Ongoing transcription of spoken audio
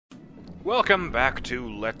Welcome back to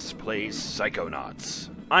Let's Play Psychonauts.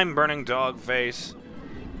 I'm BurningDogFace,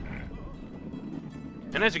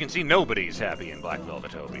 and as you can see, nobody's happy in Black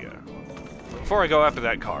Velvetopia. Before I go after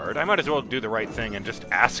that card, I might as well do the right thing and just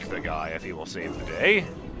ask the guy if he will save the day.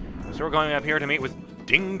 So we're going up here to meet with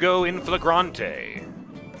Dingo Inflagrande.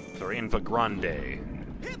 Sorry, Inflagrande.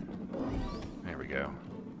 There we go.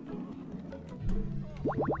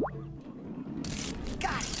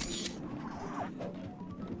 Got it.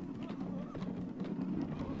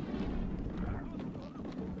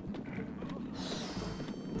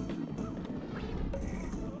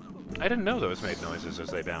 I didn't know those made noises as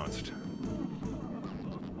they bounced.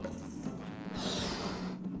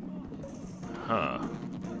 Huh.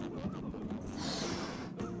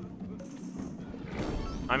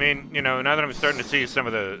 I mean, you know, now that I'm starting to see some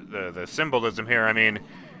of the symbolism here, I mean,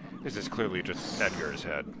 this is clearly just Edgar's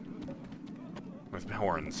head. With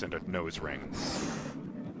horns and a nose ring.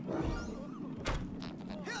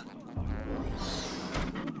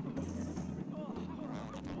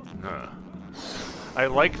 Huh. I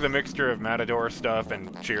like the mixture of Matador stuff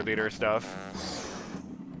and cheerleader stuff.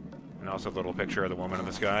 And also the little picture of the woman in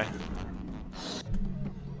the sky.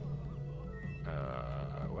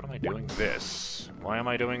 What am I doing? This. Why am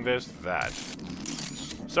I doing this? That.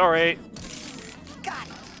 Sorry! Got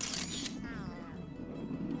it.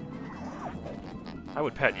 I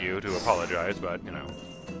would pet you to apologize, but, you know.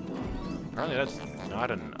 Apparently that's not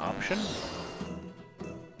an option?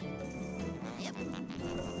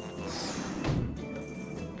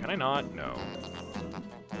 Can I not? No.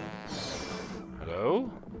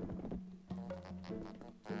 Hello?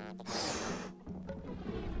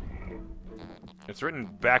 It's written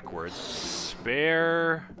backwards.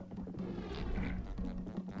 Spare...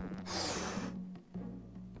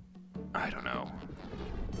 I don't know.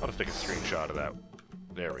 I'll just take a screenshot of that.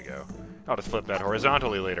 There we go. I'll just flip that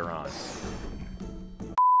horizontally later on.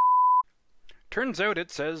 Turns out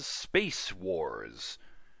it says Space Wars.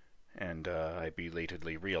 And I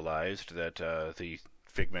belatedly realized that the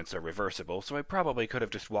figments are reversible, so I probably could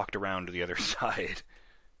have just walked around to the other side.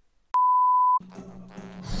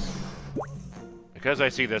 Because I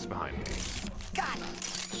see this behind me. Got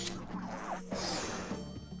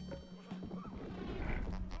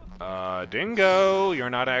it. Dingo, you're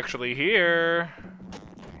not actually here.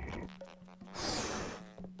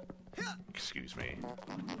 Excuse me.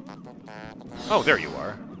 Oh, there you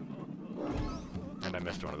are. And I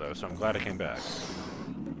missed one of those, so I'm glad I came back.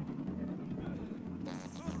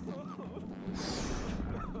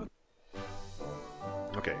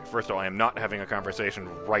 Okay, first of all, I am not having a conversation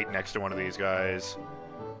right next to one of these guys.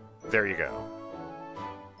 There you go.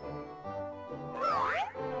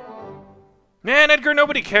 Man, Edgar,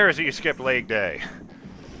 nobody cares that you skipped leg day.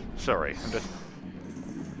 Sorry, I'm just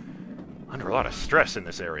under a lot of stress in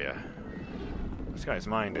this area. This guy's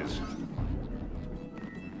mind is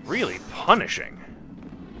really punishing,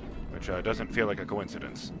 which doesn't feel like a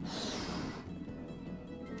coincidence.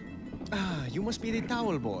 Ah, you must be the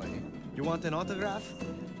towel boy. You want an autograph?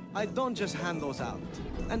 I don't just hand those out.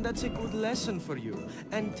 And that's a good lesson for you.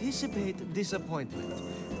 Anticipate disappointment.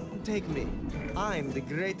 Take me. I'm the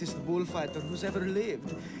greatest bullfighter who's ever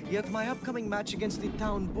lived. Yet my upcoming match against the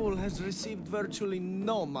town bull has received virtually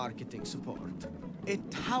no marketing support. A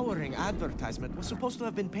towering advertisement was supposed to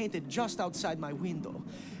have been painted just outside my window.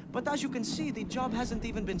 But as you can see, the job hasn't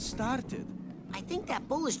even been started. I think that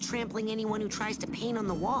bull is trampling anyone who tries to paint on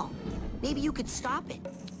the wall. Maybe you could stop it.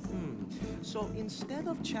 So instead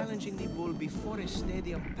of challenging the bull before a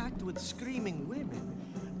stadium packed with screaming women,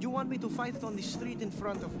 you want me to fight it on the street in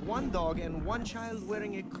front of one dog and one child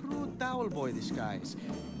wearing a crude towel boy disguise?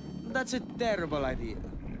 That's a terrible idea.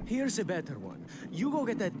 Here's a better one. You go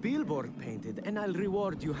get that billboard painted and I'll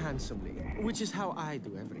reward you handsomely, which is how I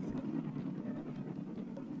do everything.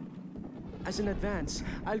 As an advance,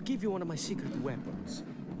 I'll give you one of my secret weapons.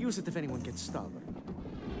 Use it if anyone gets stubborn.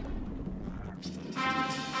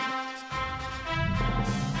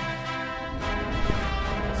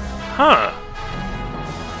 Huh.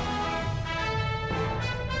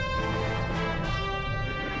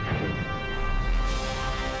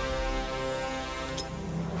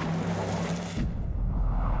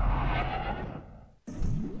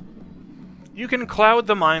 You can cloud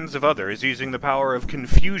the minds of others using the power of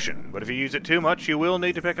confusion, but if you use it too much, you will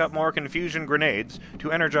need to pick up more confusion grenades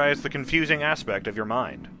to energize the confusing aspect of your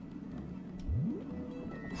mind.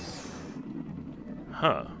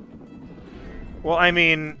 Huh. Well, I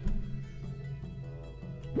mean,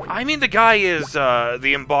 the guy is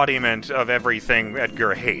the embodiment of everything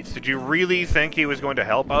Edgar hates. Did you really think he was going to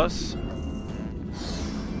help us?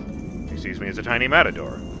 He sees me as a tiny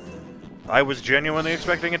matador. I was genuinely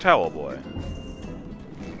expecting a towel boy.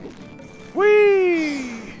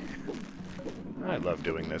 Whee! I loved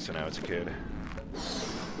doing this when I was a kid.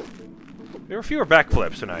 There were fewer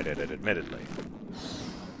backflips when I did it, admittedly.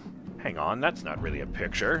 Hang on, that's not really a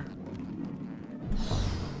picture.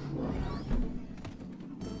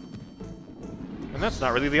 And that's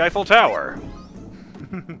not really the Eiffel Tower.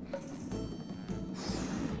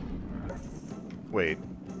 Wait.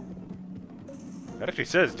 That actually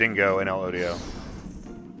says Dingo in audio.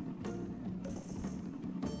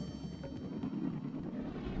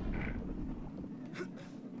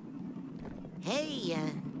 Hey,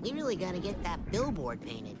 we really gotta get that billboard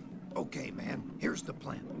painted. Okay, man, here's the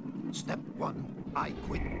plan. Step 1, I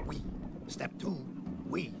quit we. Step 2,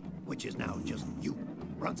 we, which is now just you,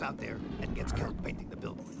 runs out there and gets killed painting the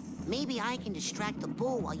billboard. Maybe I can distract the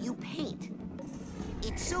bull while you paint.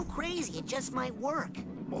 It's so crazy, it just might work.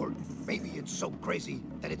 Or maybe it's so crazy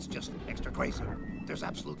that it's just extra crazy. There's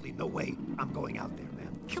absolutely no way I'm going out there,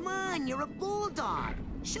 man. Come on, you're a bulldog.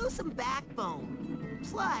 Show some backbone.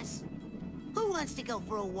 Plus, who wants to go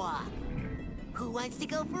for a walk? Who wants to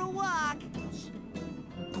go for a walk?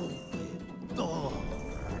 Stupid dog.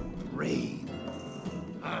 Rain.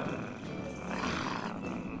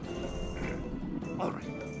 All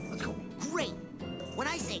right, let's go. Great. When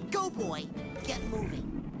I say go, boy, get moving.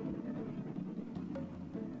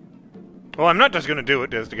 Well, I'm not just going to do it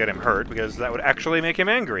just to get him hurt, because that would actually make him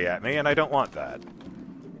angry at me, and I don't want that.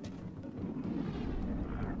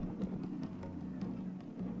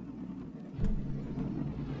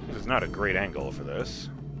 This is not a great angle for this.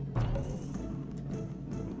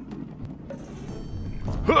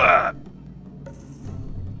 Huh!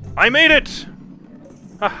 I made it!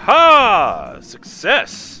 Ha-ha!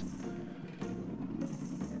 Success!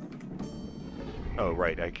 Oh,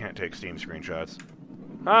 right, I can't take Steam screenshots.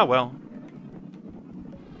 Ah, well.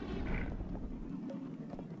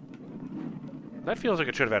 That feels like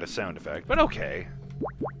it should have had a sound effect, but okay.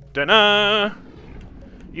 Da-na!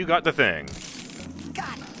 You got the thing.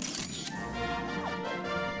 Got it.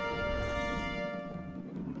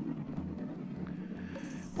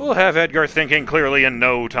 We'll have Edgar thinking clearly in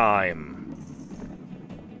no time.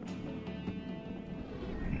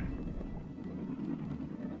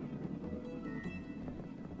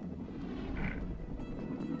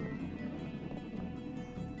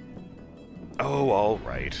 Oh, all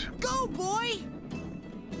right. Go, boy!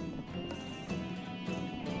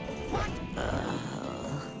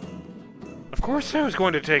 Of course I was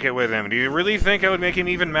going to take it with him. Do you really think I would make him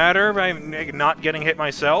even madder by not getting hit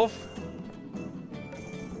myself?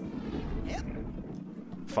 Yep.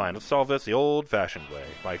 Fine, let's solve this the old-fashioned way,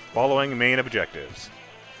 by following main objectives.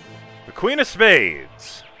 The Queen of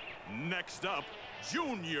Spades! Next up,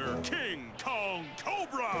 Junior King Kong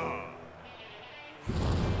Cobra!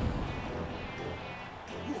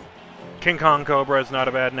 King Kong Cobra is not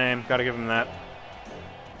a bad name. Gotta give him that.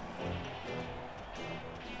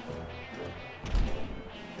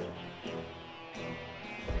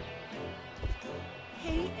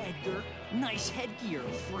 Hey, Edgar. Nice headgear,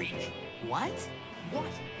 freak. What? What?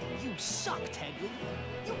 You suck, Tegley.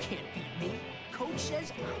 You can't beat me. Coach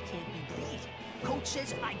says I can't be beat. Coach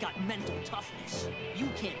says I got mental toughness. You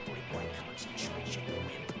can't break my concentration,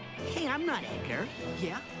 wimp. Hey, I'm not Edgar.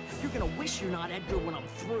 Yeah? You're gonna wish you're not Edgar when I'm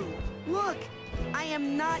through. Look, I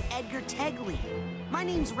am not Edgar Tegley. My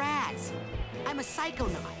name's Raz. I'm a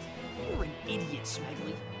psychonaut. You're an idiot,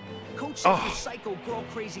 Smegley. Coach said your psycho girl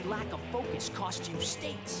crazy lack of focus cost you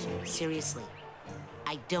states. Seriously,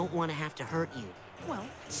 I don't want to have to hurt you. Well,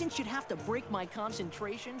 since you'd have to break my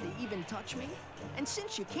concentration to even touch me, and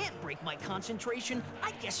since you can't break my concentration,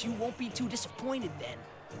 I guess you won't be too disappointed then.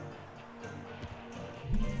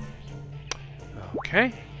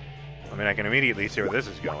 Okay. I mean, I can immediately see where this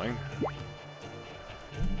is going.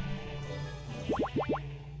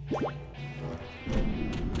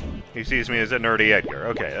 He sees me as a nerdy Edgar.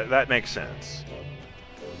 Okay, that makes sense.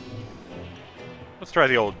 Let's try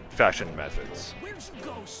the old-fashioned methods. Where'd you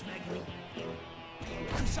go, Smegley?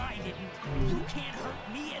 Because I didn't. You can't hurt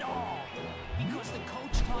me at all. Because the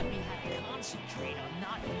coach taught me how to concentrate on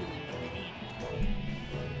not feeling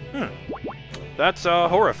the pain. That's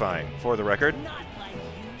horrifying, for the record. Not like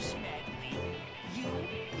you, Smegley. You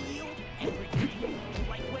feel everything.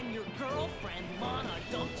 Like when your girlfriend, Lana,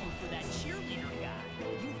 dumped you for that cheerleader guy.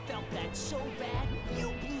 You felt that so bad,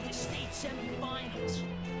 you blew the state semifinals.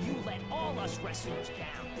 You let all us wrestlers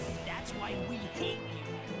down. That's why we hate you.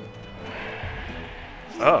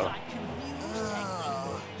 You got confused,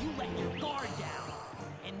 Tegley. You let your guard down.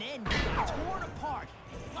 And then you got torn apart.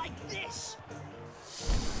 Like this.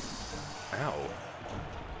 Ow.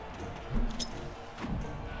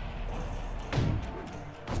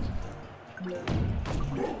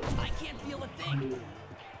 I can't feel a thing.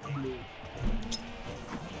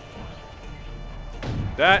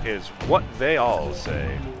 That is what they all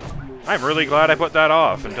say. I'm really glad I put that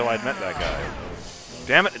off until I'd met that guy.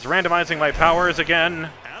 Damn it, it's randomizing my powers again.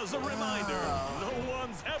 As a reminder, no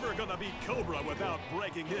one's ever gonna beat Cobra without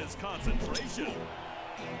breaking his concentration.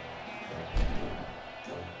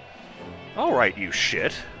 Alright, you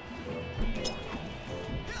shit.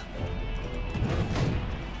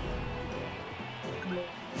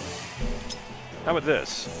 How about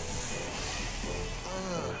this?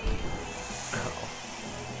 Ow.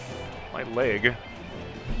 My leg.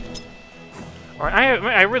 Alright,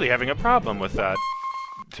 I'm really having a problem with that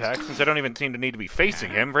attack, since I don't even seem to need to be facing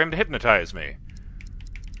him for him to hypnotize me.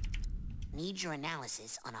 Need your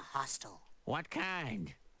analysis on a hostile. What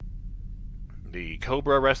kind? The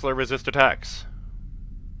Cobra Wrestler resist attacks.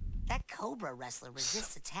 That Cobra wrestler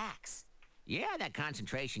resists attacks. Yeah, that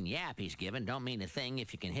concentration yap he's given don't mean a thing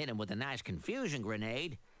if you can hit him with a nice confusion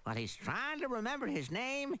grenade. But he's trying to remember his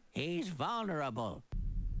name. He's vulnerable.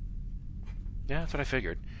 Yeah, that's what I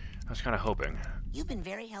figured. I was kind of hoping. You've been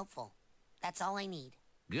very helpful. That's all I need.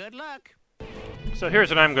 Good luck. So here's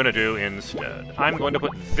what I'm going to do instead. I'm going to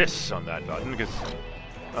put this on that button, because...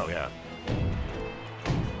 Oh, yeah.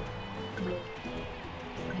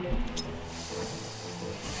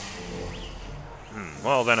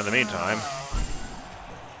 Well, then in the meantime...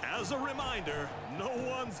 As a reminder, no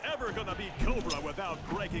one's ever gonna beat Cobra without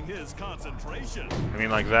breaking his concentration. I mean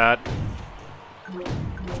like that? You'll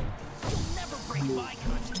never break my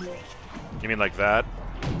concentration. You mean like that?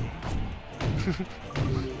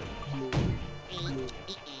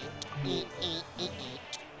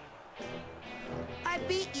 I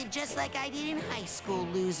beat you just like I did in high school,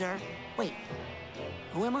 loser. Wait,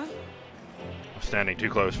 who am I? I'm standing too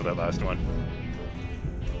close for that last one.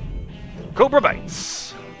 Cobra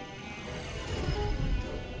bites!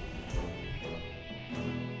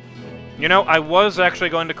 You know, I was actually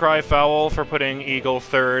going to cry foul for putting Eagle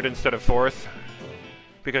third instead of fourth.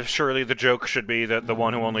 Because surely the joke should be that the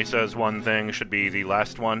one who only says one thing should be the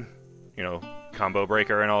last one. You know, combo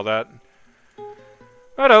breaker and all that.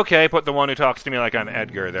 But okay, put the one who talks to me like I'm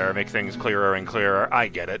Edgar there, make things clearer and clearer. I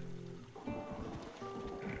get it.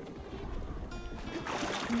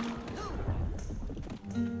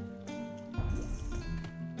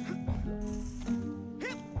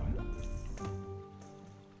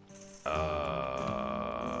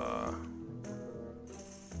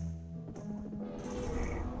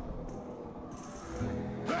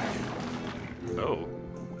 Oh.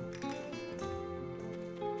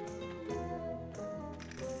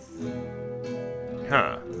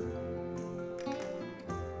 Huh.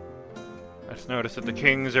 I just noticed that the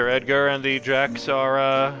kings are Edgar and the jacks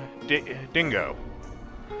are, Dingo.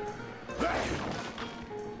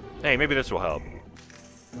 Hey, maybe this will help.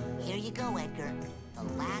 Here you go, Edgar. The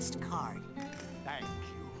last card. Thank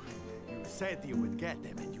you. You said you would get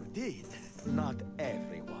them, and you did. Not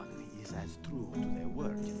everyone is as true to their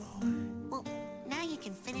word, you know. Well, now you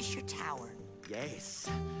can finish your tower. Yes.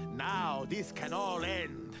 Now this can all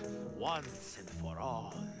end once and for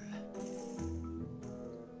all.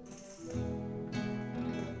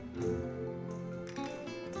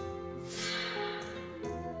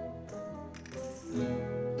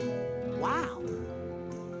 Wow.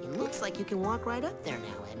 It looks like you can walk right up there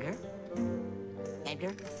now, Edgar.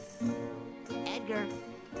 Edgar? Edgar?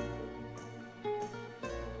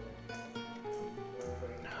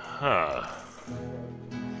 Huh.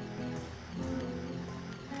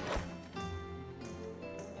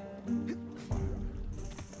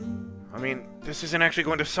 I mean, this isn't actually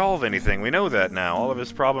going to solve anything. We know that now. All of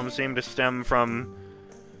his problems seem to stem from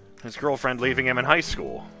his girlfriend leaving him in high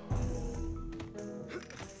school.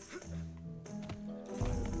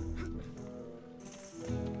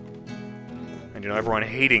 And, you know, everyone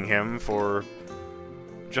hating him for...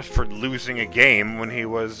 just for losing a game when he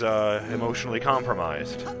was, emotionally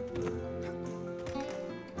compromised.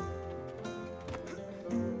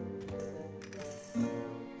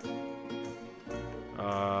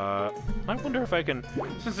 I wonder if I can...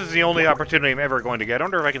 Since this is the only opportunity I'm ever going to get, I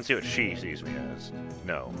wonder if I can see what she sees me as.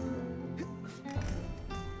 No.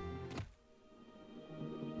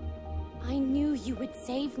 I knew you would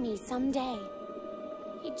save me someday.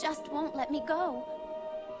 He just won't let me go.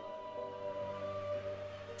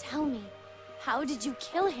 Tell me, how did you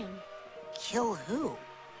kill him? Kill who?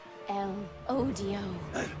 El Odio.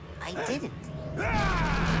 I didn't.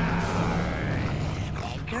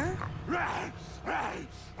 Edgar?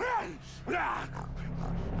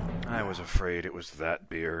 I was afraid it was that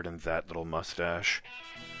beard and that little mustache.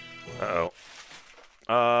 Uh-oh.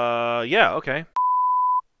 Yeah, okay.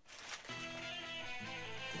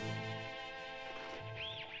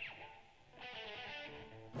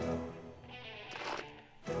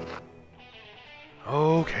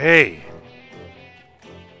 Okay.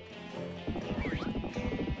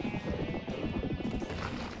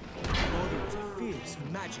 Toro is a fierce,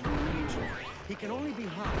 magical creature. He can only be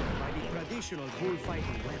harmed by the traditional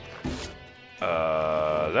bullfighting weapon.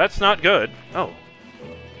 That's not good. Oh.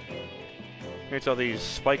 It's all these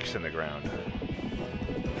spikes in the ground.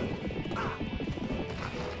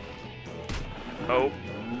 Oh.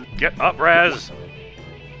 Get up, Raz!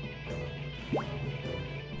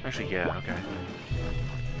 Actually, yeah, okay.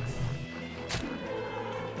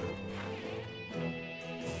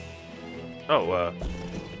 Oh,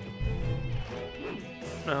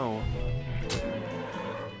 no.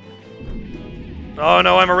 Oh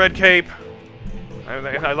no, I'm a red cape!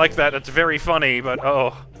 I like that, it's very funny, but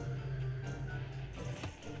oh.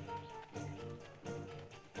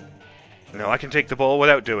 No, I can take the bull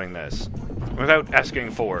without doing this. Without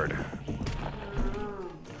asking forward.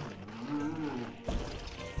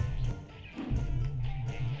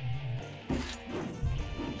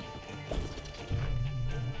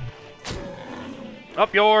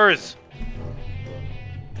 Up yours!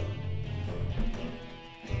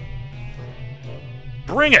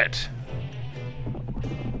 Bring it!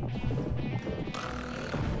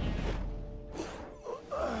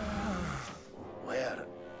 Where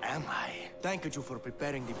am I? Thank you for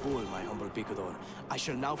preparing the bull, my humble picador. I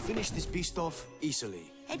shall now finish this beast off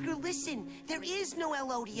easily. Edgar, listen. There is no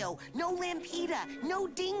Elodio, no Lampita, no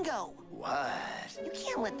Dingo. What? You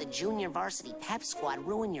can't let the junior varsity pep squad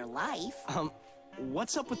ruin your life.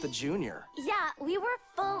 What's up with the junior? Yeah, we were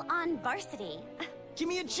full on varsity. Give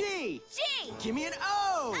me a G! G! Give me an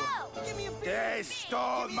O! O! Give me a B! They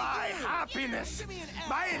stole my happiness,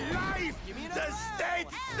 my life, the state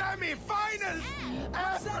semi-finals,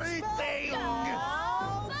 everything!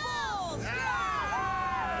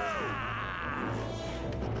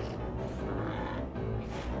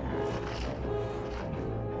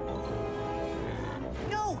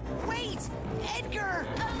 No, wait! Edgar!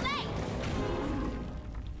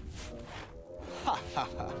 Ha ha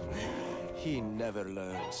ha. He never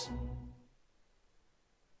learns.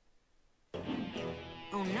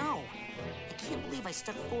 Oh no! I can't believe I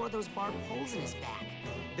stuck 4 of those barbed holes in his back.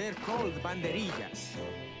 They're called banderillas.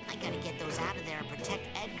 I gotta get those out of there and protect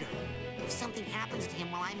Edgar. If something happens to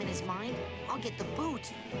him while I'm in his mind, I'll get the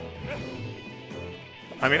boot.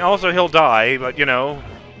 I mean, also he'll die, but you know.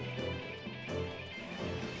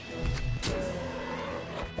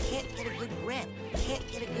 Can't get a good grip. Can't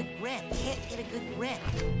get a good grip. Can't get a good grip.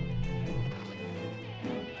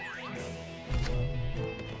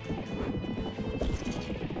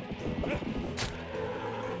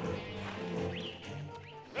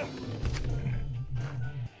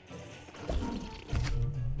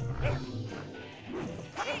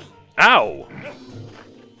 Ow!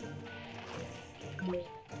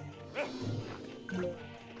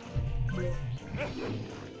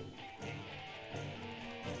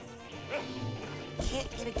 Can't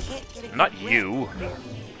get a Not good you.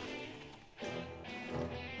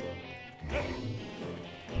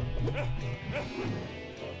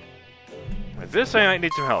 This I might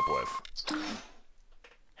need some help with.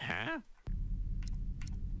 Huh?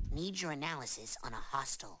 Need your analysis on a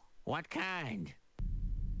hostel. What kind?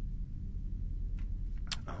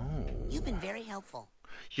 Oh. You've been very helpful.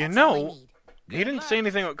 You That's all I know, need. he didn't say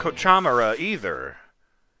anything about Kochamara either.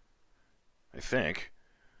 I think.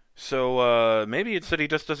 So, maybe it said he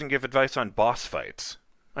just doesn't give advice on boss fights.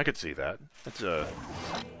 I could see that. That's,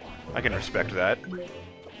 I can respect that.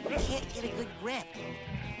 Can't get a good grip.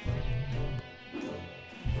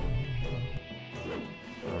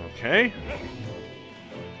 Okay.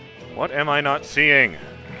 What am I not seeing?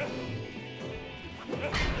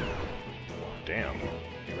 Damn.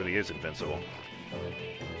 He really is invincible.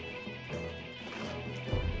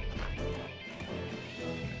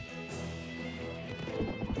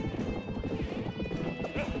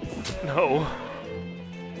 No.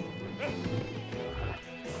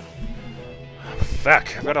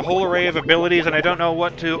 Fuck. I've got a whole array of abilities and I don't know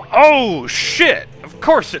what to... Oh, shit! Of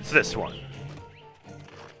course it's this one!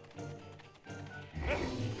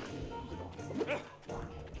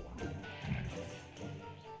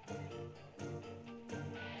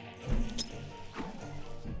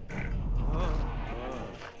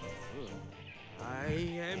 I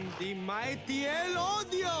am the mighty El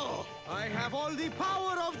Odio! I have all the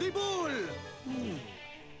power of the bull!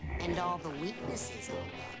 And all the weaknesses of it.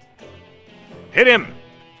 Hit him!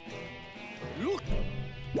 Look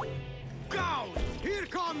out! Here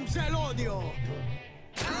comes El Odio!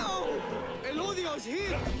 Ow! El Odio's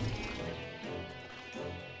hit!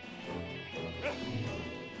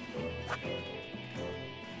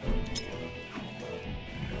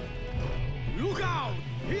 Look out!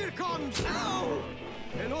 Here comes! Ow!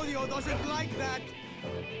 Elodio doesn't like that!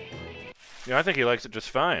 Yeah, I think he likes it just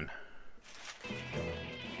fine.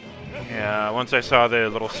 Yeah, once I saw the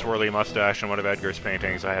little swirly mustache in one of Edgar's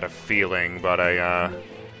paintings, I had a feeling, but I,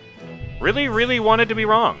 really, really wanted to be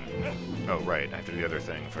wrong. Oh, right, I have to do the other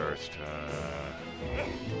thing first.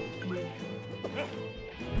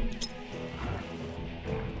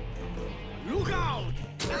 Look out!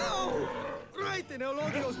 Ow! Right in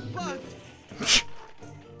Elodio's butt!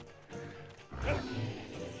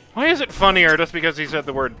 Why is it funnier just because he said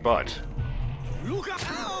the word butt? Look out!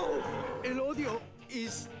 Ow! Elodio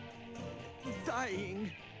is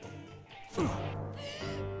dying.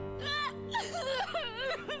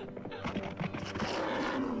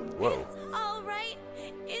 Whoa. It's all right.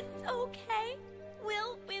 It's okay.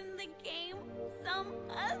 We'll win the game some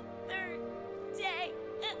other day.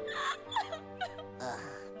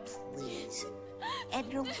 Please.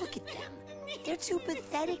 Edgar, look at them. They're too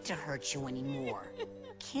pathetic to hurt you anymore.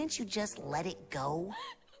 Can't you just let it go?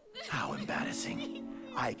 How embarrassing.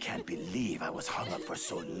 I can't believe I was hung up for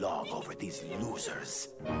so long over these losers.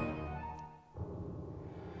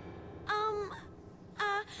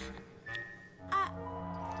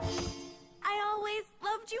 I always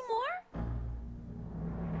loved you more.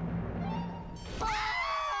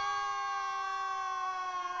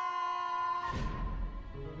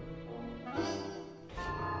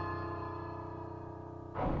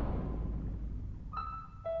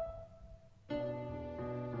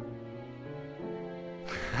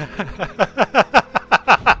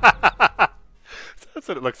 That's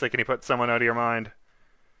what it looks like when you put someone out of your mind.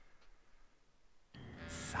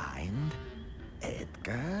 Signed,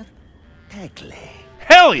 Edgar Tegle.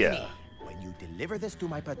 Hell yeah! When you deliver this to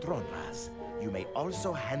my patron, Raz, you may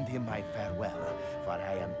also hand him my farewell, for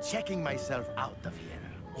I am checking myself out of here.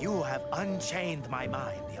 You have unchained my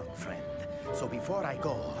mind, young friend. So before I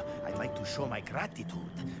go, I'd like to show my gratitude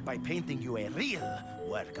by painting you a real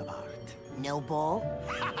work of art. No bull?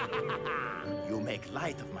 You make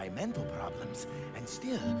light of my mental problems, and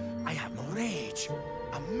still, I have no rage.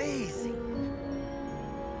 Amazing.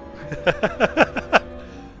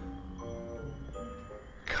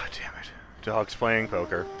 God damn it. Dog's playing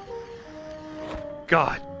poker.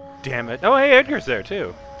 God damn it. Oh, hey, Edgar's there,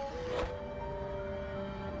 too.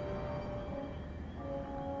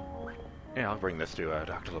 Yeah, I'll bring this to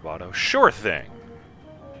Dr. Lobato. Sure thing.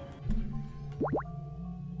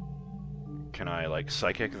 Can I, like,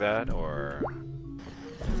 psychic that, or...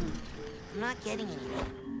 I'm not getting anywhere.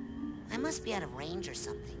 I must be out of range or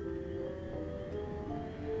something.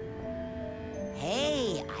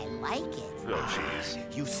 Hey, I like it. Oh, jeez.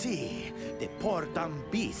 You see, the poor dumb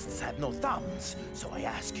beasts have no thumbs, so I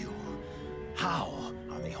ask you, how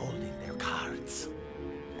are they holding their cards?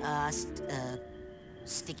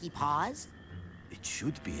 Sticky paws? It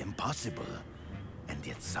should be impossible, and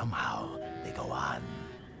yet somehow they go on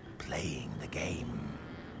playing the game.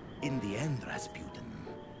 In the end, Rasputin,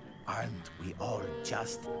 aren't we all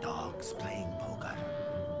just dogs playing poker?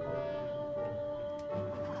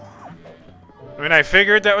 I mean, I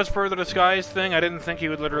figured that was per the disguise thing. I didn't think he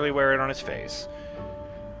would literally wear it on his face.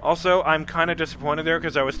 Also, I'm kind of disappointed there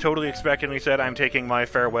because I was totally expecting when he said, "I'm taking my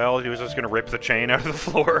farewell," he was just going to rip the chain out of the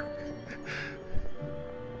floor.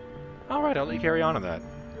 Alright, I'll let you carry on that.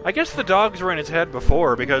 I guess the dogs were in his head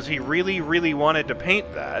before because he really, really wanted to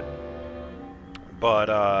paint that. But,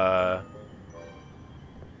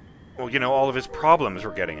 well, you know, all of his problems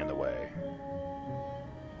were getting in the way.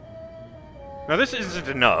 Now, this isn't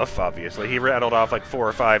enough, obviously. He rattled off like 4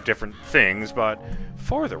 or 5 different things, but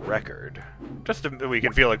for the record, just so we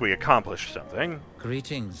can feel like we accomplished something.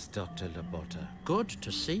 Greetings, Dr. Labotta. Good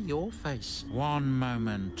to see your face. One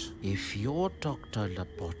moment. If you're Dr.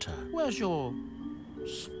 Labotta, where's your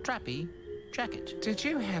strappy jacket? Did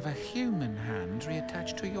you have a human hand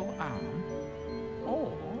reattached to your arm?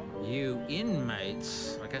 Or you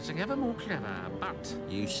inmates are getting ever more clever, but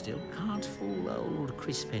you still can't fool old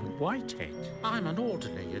Crispin Whitehead. I'm an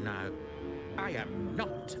orderly, you know. I am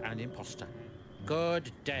not an imposter.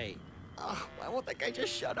 Good day. Oh, why won't that guy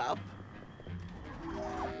just shut up?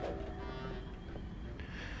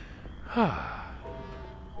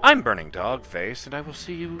 I'm BurningDogFace, and I will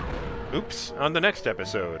see you, on the next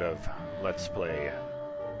episode of Let's Play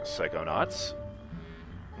Psychonauts,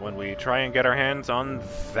 when we try and get our hands on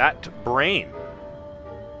that brain.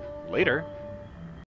 Later.